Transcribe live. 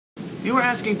You were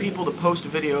asking people to post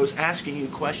videos asking you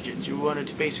questions. You wanted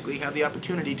to basically have the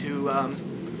opportunity to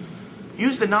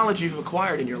use the knowledge you've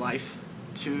acquired in your life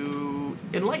to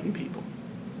enlighten people.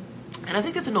 And I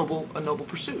think that's a noble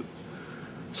pursuit.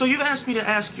 So you've asked me to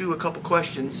ask you a couple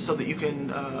questions so that you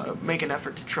can make an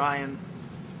effort to try and,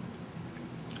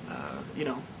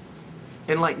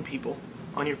 enlighten people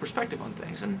on your perspective on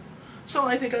things. And so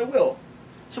I think I will.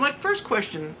 So my first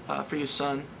question for you,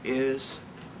 son, is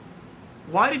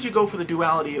why did you go for the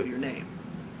duality of your name?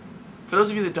 For those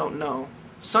of you that don't know,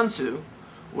 Sun Tzu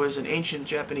was an ancient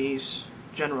Japanese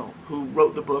general who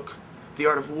wrote the book The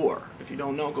Art of War. If you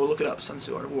don't know, go look it up, Sun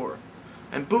Tzu, Art of War.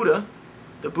 And Buddha,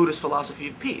 the Buddhist philosophy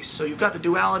of peace. So you've got the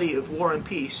duality of war and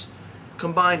peace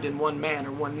combined in one man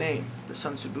or one name, the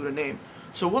SunTzuBuddha name.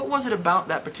 So what was it about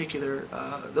that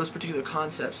those particular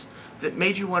concepts that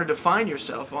made you want to define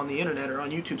yourself on the internet or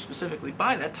on YouTube specifically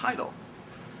by that title?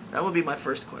 That would be my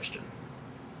first question.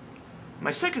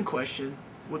 My second question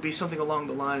would be something along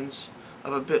the lines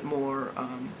of a bit more,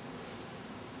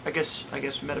 I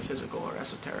guess metaphysical or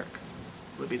esoteric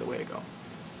would be the way to go.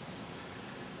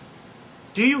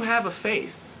 Do you have a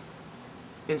faith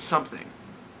in something?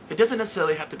 It doesn't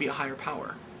necessarily have to be a higher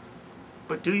power.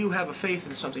 But do you have a faith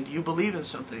in something? Do you believe in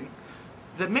something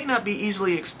that may not be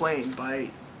easily explained by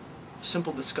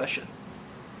simple discussion?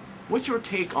 What's your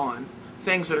take on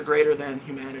things that are greater than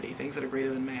humanity, things that are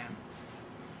greater than man?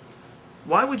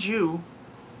 Why would you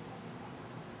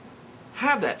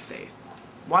have that faith?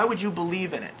 Why would you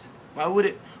believe in it? Why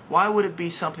would it be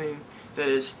something that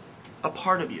is a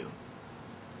part of you?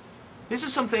 These are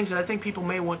some things that I think people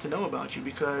may want to know about you,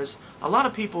 because a lot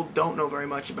of people don't know very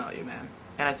much about you, man.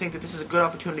 And I think that this is a good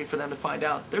opportunity for them to find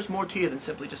out there's more to you than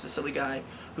simply just a silly guy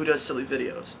who does silly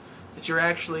videos. That you're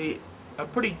actually a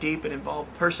pretty deep and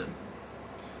involved person.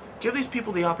 Give these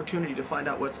people the opportunity to find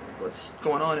out what's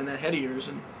going on in that head of yours,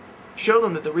 and show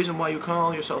them that the reason why you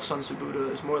call yourself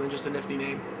SunTzuBuddha is more than just a nifty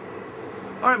name.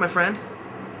 Alright, my friend,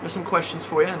 there's some questions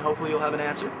for you, and hopefully you'll have an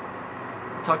answer.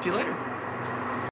 I'll talk to you later.